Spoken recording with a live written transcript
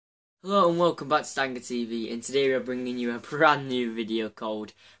Hello and welcome back to Stanger TV, and today we're bringing you a brand new video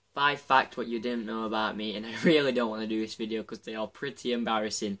called 5 Facts What You Didn't Know About Me, and I really don't want to do this video because they are pretty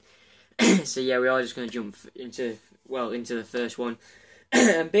embarrassing. So yeah, we are just going to jump into the first one.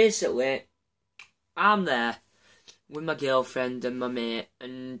 And basically, I'm there with my girlfriend and my mate,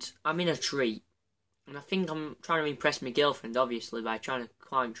 and I'm in a tree. And I think I'm trying to impress my girlfriend, obviously, by trying to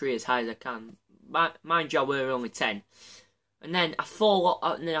climb a tree as high as I can. Mind you, we're only 10. And then I fall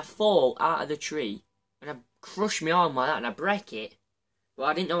out of the tree, and I crush my arm like that, and I break it. Well,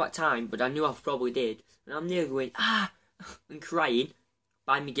 I didn't know at the time, but I knew I probably did. And I'm nearly going, and crying,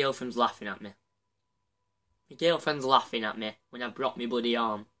 but my girlfriend's laughing at me. My girlfriend's laughing at me when I broke my bloody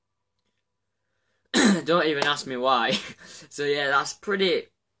arm. Don't even ask me why. So yeah, that's pretty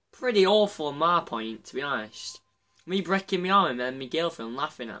awful on my point, to be honest. Me breaking my arm and then my girlfriend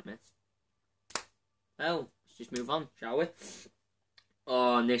laughing at me. Well, just move on, shall we?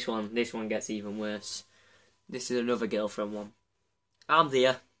 Oh, and this one gets even worse. This is another girlfriend one. I'm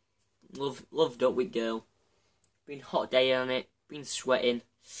there, loved up with girl. Been hot day on it, been sweating.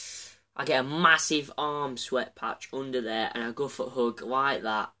 I get a massive arm sweat patch under there, and I go for a hug like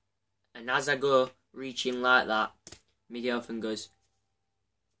that. And as I go reaching like that, my girlfriend goes,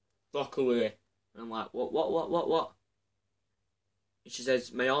 "Lock away." And I'm like, what? And she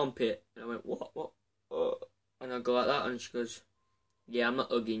says, "My armpit." And I went, what? And I go like that, and she goes, "Yeah, I'm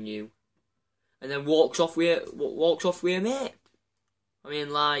not hugging you." And then walks off with her mate. I mean,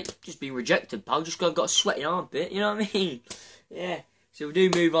 like, just being rejected, pal. Just got a sweaty armpit, you know what I mean? Yeah. So we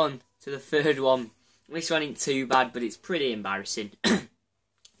do move on to the third one. This one ain't too bad, but it's pretty embarrassing.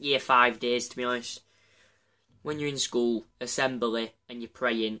 Year 5 days, to be honest. When you're in school, assembly, and you're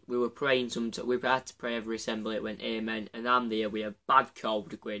praying, we were praying sometimes. We had to pray every assembly. It went amen, and I'm there with a bad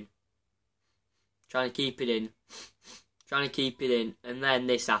cold going. Trying to keep it in, and then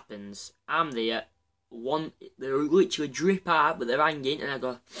this happens. I'm there, they literally drip out, but they're hanging, and I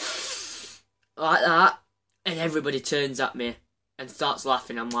go, like that, and everybody turns at me, and starts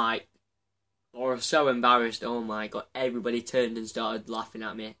laughing. I'm like, or so embarrassed, oh my god, everybody turned and started laughing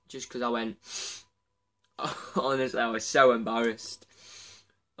at me, just because I went, honestly, I was so embarrassed.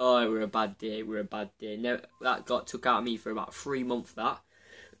 Oh, it were a bad day, No, that got took out of me for about 3 months, that.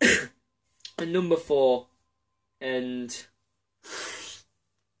 And number 4, and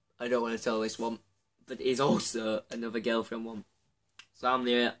I don't want to tell this one, but it is also another girlfriend one. So I'm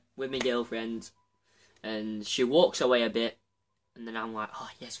there with my girlfriend, and she walks away a bit, and then I'm like, oh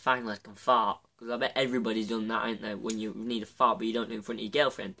yes, finally I can fart. Because I bet everybody's done that, ain't they, when you need a fart, but you don't do it in front of your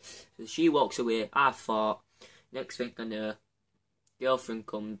girlfriend. So she walks away, I fart. Next thing I know, girlfriend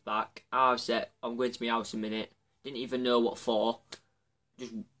comes back. I'm going to my house in a minute. Didn't even know what for.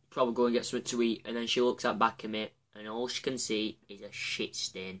 Just probably go and get something to eat, and then she looks back at me, and all she can see is a shit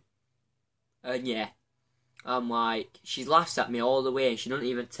stain. And yeah, I'm like, she laughs at me all the way, and she doesn't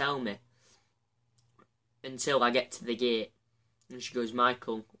even tell me until I get to the gate, and she goes,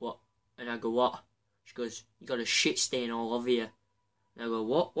 "Michael, what?" And I go, "What?" She goes, "You got a shit stain all over you." And I go,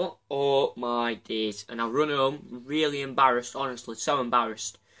 What? Oh my days. And I run home, really embarrassed, honestly, so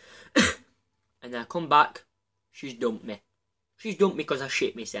embarrassed. And then I come back, she's dumped me. She's dumped me because I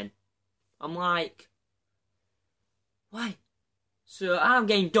shit me then. I'm like, why? So I'm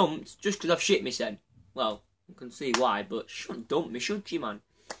getting dumped just because I've shit me then. Well, you can see why, but she shouldn't dump me, should she, man?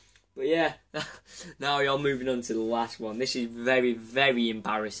 But yeah, now you're moving on to the last one. This is very, very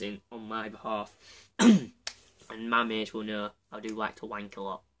embarrassing on my behalf. And my mates will know I do like to wank a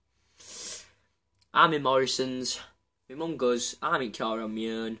lot. I'm in Morrison's. My mum goes, I'm in car on my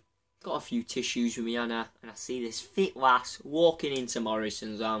own. Got a few tissues with me, Anna, and I see this fit lass walking into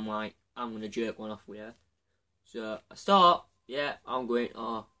Morrison's. I'm like, I'm going to jerk one off with her. So I start, yeah, I'm going,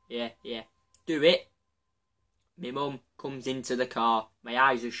 oh, yeah, do it. My mum comes into the car, my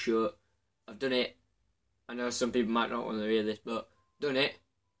eyes are shut, I've done it. I know some people might not want to hear this, but done it.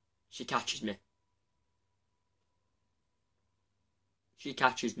 She catches me. She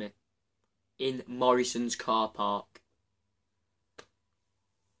catches me in Morrison's car park.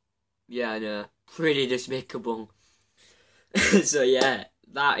 Yeah, I know. Pretty despicable. So yeah,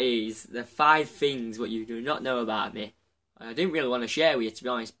 that is the 5 things what you do not know about me. I didn't really want to share with you, to be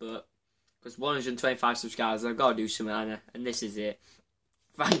honest, but because 125 subscribers, I've got to do something, Anna, and this is it.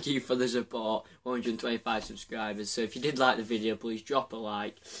 Thank you for the support, 125 subscribers. So if you did like the video, please drop a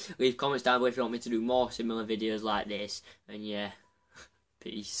like. Leave comments down below if you want me to do more similar videos like this. And yeah,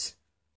 peace.